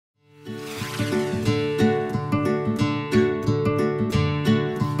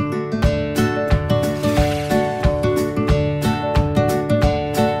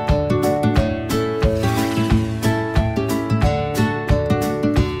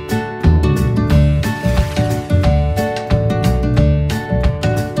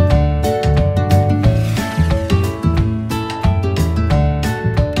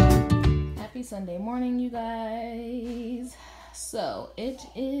which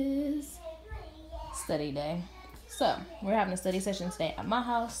is study day. So we're having a study session today at my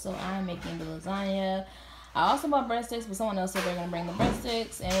house, so I'm making the lasagna. I also bought breadsticks, but someone else said they're gonna bring the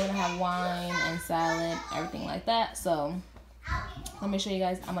breadsticks, and we're gonna have wine and salad, everything like that. So let me show you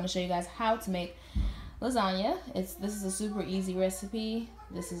guys. I'm gonna show you guys how to make lasagna. This is a super easy recipe.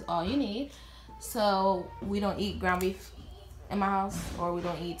 This is all you need. So we don't eat ground beef in my house, or we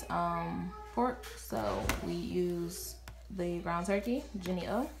don't eat pork. So we use the ground turkey, Jenny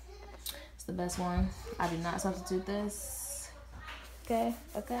O. It's the best one. I do not substitute this. Okay.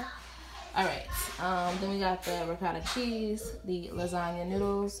 All right. Then we got the ricotta cheese, the lasagna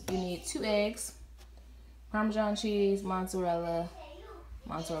noodles. You need 2 eggs, Parmesan cheese, mozzarella.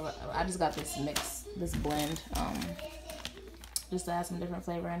 I just got this mix, this blend, just to add some different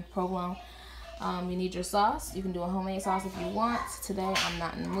flavor and provolone. You need your sauce. You can do a homemade sauce if you want. Today I'm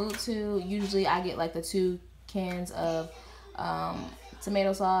not in the mood to. Usually I get like the 2 cans of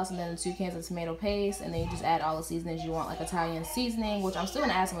tomato sauce and then 2 cans of tomato paste, and then you just add all the seasonings you want, like Italian seasoning, which I'm still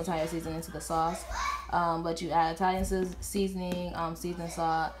gonna add some Italian seasoning into the sauce. But you add Italian seasoning, seasoning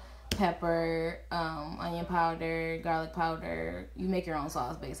salt, pepper, onion powder, garlic powder. You make your own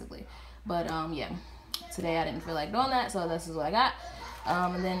sauce basically. But yeah, today I didn't feel like doing that, so this is what I got.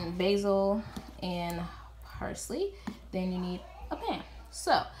 And then basil and parsley. Then you need a pan.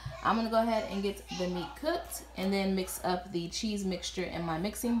 So I'm gonna go ahead and get the meat cooked and then mix up the cheese mixture in my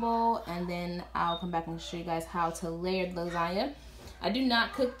mixing bowl, and then I'll come back and show you guys how to layer the lasagna. I do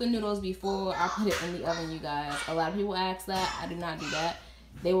not cook the noodles before I put it in the oven, you guys. A lot of people ask that. I do not do that.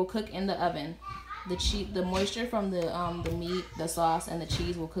 They will cook in the oven. The moisture from the meat, the sauce, and the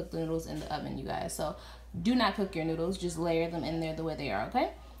cheese will cook the noodles in the oven, you guys. So do not cook your noodles. Just layer them in there the way they are,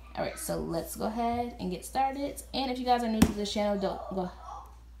 okay? All right, so let's go ahead and get started. And if you guys are new to this channel,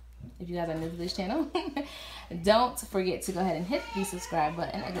 don't forget to go ahead and hit the subscribe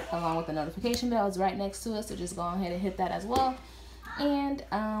button along with the notification bell. It's right next to it, so just go ahead and hit that as well. And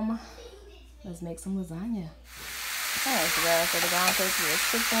let's make some lasagna. Alright, so guys, so the ground turkey is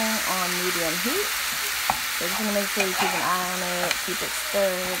cooking on medium heat. So just gonna make sure you keep an eye on it, keep it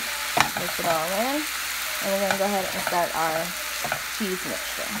stirred, mix it all in. And we're gonna go ahead and start our cheese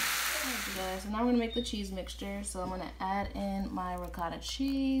mixture. Alright, you guys, so now we're gonna make the cheese mixture. So I'm gonna add in my ricotta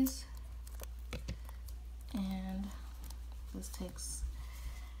cheese. And this takes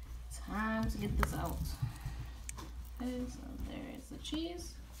time to get this out. Okay, so there is the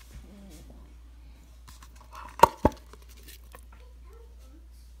cheese.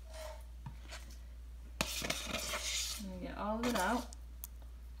 Get all of it out.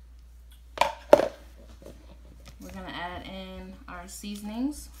 We're gonna add in our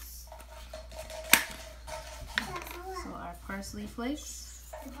seasonings. So our parsley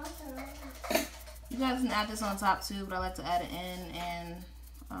flakes. You guys can add this on top too, but I like to add it in and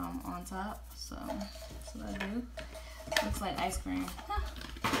on top. So that's what I do. Looks like ice cream.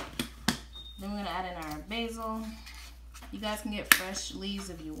 Then we're gonna add in our basil. You guys can get fresh leaves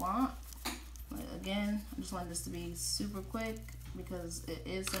if you want. But again, I just want this to be super quick because it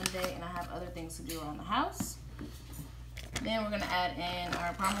is Sunday and I have other things to do around the house. Then we're gonna add in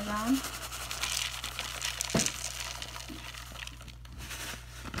our Parmesan.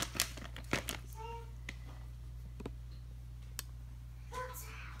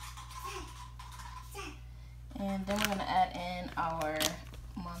 And then we're gonna add in our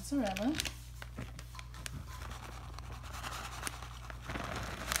mozzarella.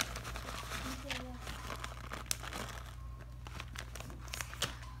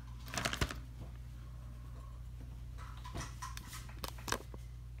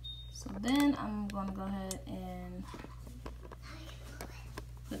 Then I'm going to go ahead and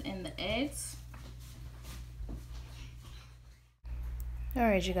put in the eggs.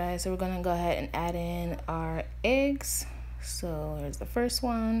 Alright, you guys, so we're going to go ahead and add in our eggs. So here's the first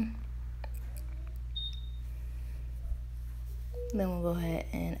one. Then we'll go ahead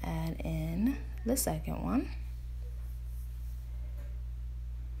and add in the second one.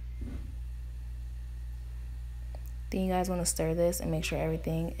 Then you guys want to stir this and make sure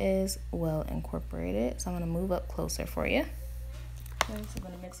everything is well incorporated. So I'm going to move up closer for you. Okay, so I'm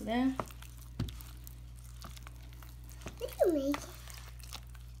going to mix it in. Look at me.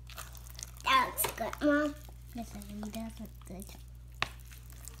 That looks good, Mom. Yes, it does look good.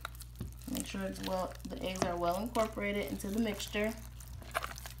 Make sure the eggs are well incorporated into the mixture.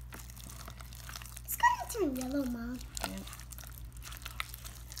 It's going to turn yellow, Mom. Yep.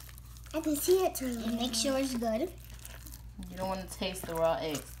 I can see it turn yellow. Make sure it's good. You don't want to taste the raw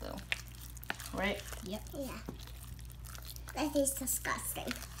eggs, though. Right? Yep. Yeah. That tastes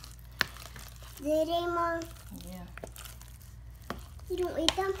disgusting. Did it, Mom? Yeah. You don't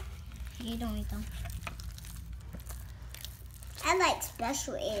eat them? You don't eat them. I like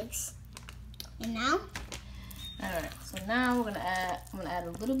special eggs. And now? Alright, so now I'm gonna add a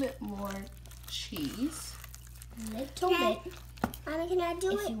little bit more cheese. A little bit. Mommy, can I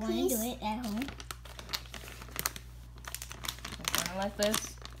do if it, you want please? to do it at home. Kind of like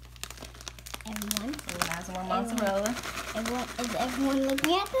this. Everyone. So we're gonna add some more mozzarella. Is everyone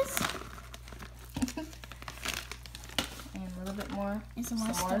looking at this? And a little bit more. And some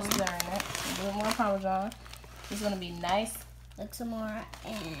more stirring it. A little more Parmesan. It's gonna be nice. Look some more,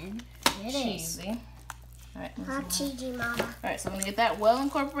 and here it cheesy. is. Alright, How cheesy, Mama. Alright, so I'm gonna get that well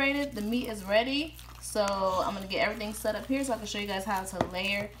incorporated. The meat is ready. So I'm gonna get everything set up here so I can show you guys how to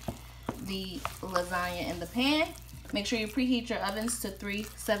layer the lasagna in the pan. Make sure you preheat your ovens to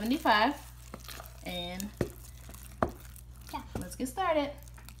 375. And yeah, let's get started.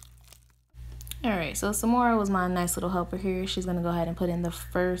 Alright, so Samora was my nice little helper here. She's gonna go ahead and put in the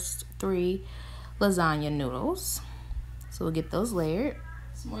first 3 lasagna noodles. So we'll get those layered.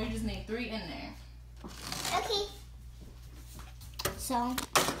 Samora, you just need 3 in there. Okay. So,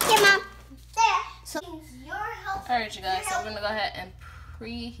 Here, Mom. There. So, Your help. Alright, you guys, so we're gonna go ahead and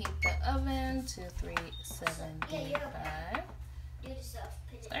preheat the oven to 375. Do the stuff.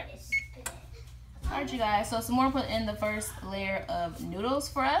 Start. Alright, you guys, so Samora put in the first layer of noodles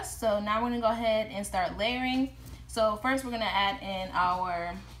for us. So now we're gonna go ahead and start layering. So first we're gonna add in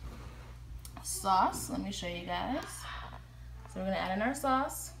our sauce. Let me show you guys. So we're gonna add in our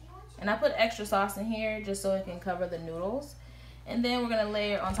sauce. And I put extra sauce in here just so it can cover the noodles. And then we're gonna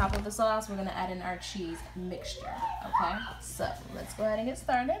layer on top of the sauce, we're gonna add in our cheese mixture, okay? So let's go ahead and get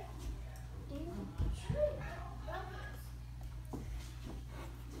started.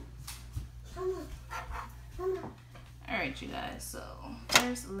 Alright, you guys, so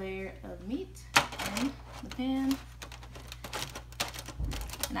first layer of meat in the pan.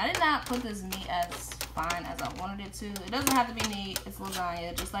 And I did not put this meat as fine as I wanted it to. It doesn't have to be neat, it's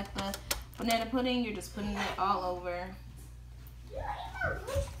lasagna. Just like the banana pudding, you're just putting it all over.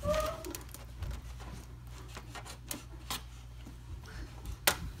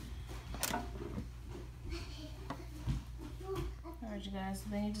 Alright, you guys, so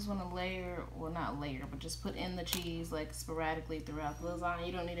then you just want to layer, well not layer, but just put in the cheese like sporadically throughout the lasagna.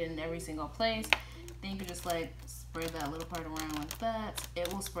 You don't need it in every single place. Then you can just like spread that little part around like that.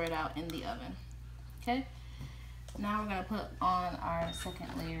 It will spread out in the oven. Okay? Now we're going to put on our second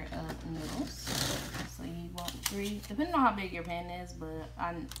layer of noodles. So you want 3, depending on how big your pan is, but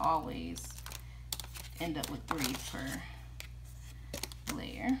I always end up with 3 per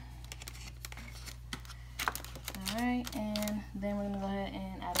layer. Alright, and then we're going to go ahead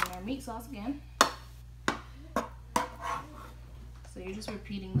and add in our meat sauce again. So you're just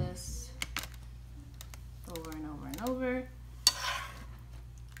repeating this over and over and over.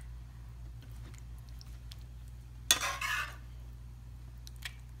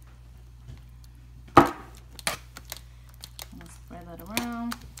 Let's spread that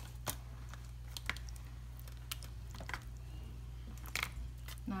around.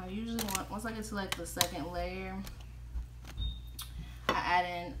 Now usually once I get to like the second layer, I add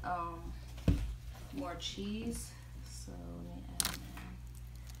in more cheese. So let me add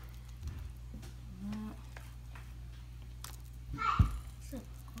in that.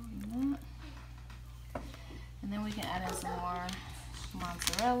 And then we can add in some more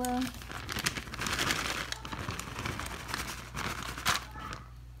mozzarella.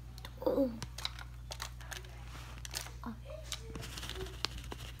 Ooh.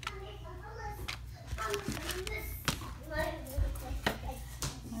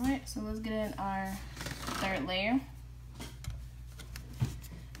 Alright, so let's get in our third layer.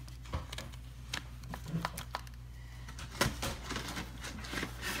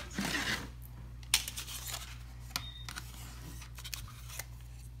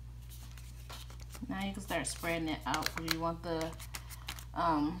 Now you can start spreading it out because you want the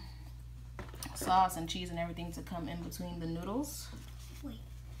sauce and cheese and everything to come in between the noodles. Wait.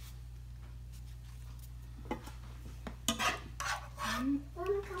 Mama, come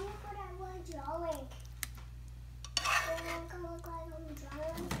look what I was drawing. Mama, come look what I'm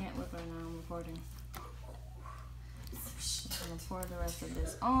drawing. I can't look right now, I'm recording. I'm gonna pour the rest of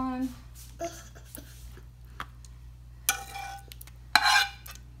this on.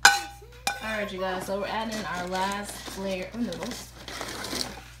 Alright, you guys, so we're adding in our last layer of noodles.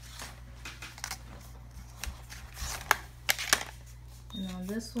 And on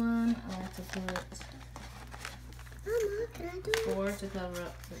this one, I like to put Mama, can I do it? 4 to cover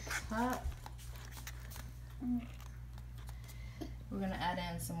up the top. We're gonna add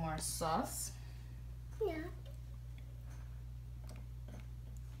in some more sauce. Yeah.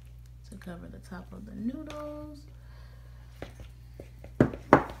 cover the top of the noodles.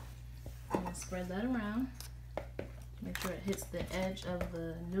 And spread that around. Make sure it hits the edge of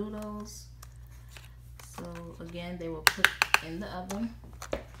the noodles. So again, they will cook in the oven.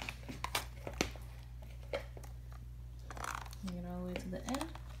 Bring it all the way to the end.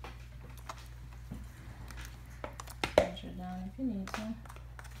 Push it down if you need to.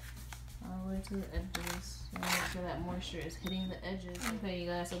 All the way to the edges. So make sure that moisture is hitting the edges. Okay, you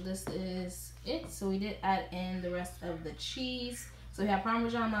guys, so this is it. So we did add in the rest of the cheese. So we have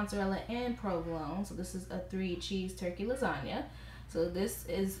Parmesan, mozzarella, and provolone. So this is a 3-cheese turkey lasagna. So this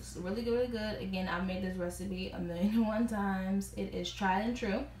is really good, really good. Again, I've made this recipe 1,001 times. It is tried and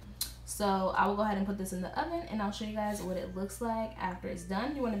true. So I will go ahead and put this in the oven, and I'll show you guys what it looks like after it's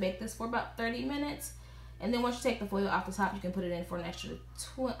done. You want to bake this for about 30 minutes. And then once you take the foil off the top, you can put it in for an extra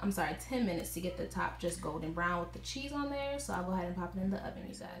 10 minutes to get the top just golden brown with the cheese on there. So I'll go ahead and pop it in the oven,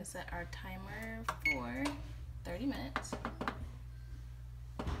 you guys. Set our timer for 30 minutes.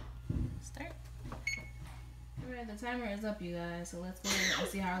 Start. Alright, the timer is up, you guys. So let's go ahead and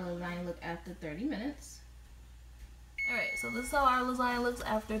see how our lasagna look after 30 minutes. Alright, so this is how our lasagna looks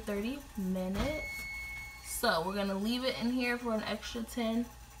after 30 minutes. So we're gonna leave it in here for an extra 10-15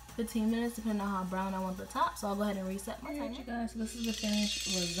 minutes depending on how brown I want the top. So I'll go ahead and reset my timer. You guys, so this is the finished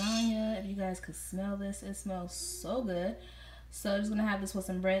lasagna. If you guys could smell this, it smells so good. So I'm just gonna have this with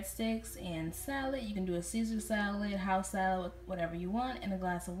some breadsticks and salad. You can do a Caesar salad, house salad, whatever you want, and a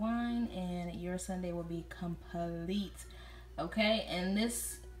glass of wine, and your Sunday will be complete. Okay, and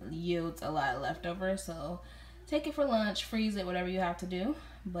this yields a lot of leftovers, so take it for lunch, freeze it, whatever you have to do.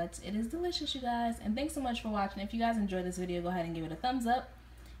 But it is delicious, you guys. And thanks so much for watching. If you guys enjoyed this video, go ahead and give it a thumbs up.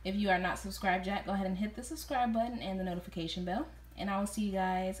 If you are not subscribed yet, go ahead and hit the subscribe button and the notification bell. And I will see you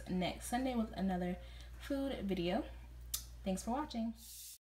guys next Sunday with another food video. Thanks for watching.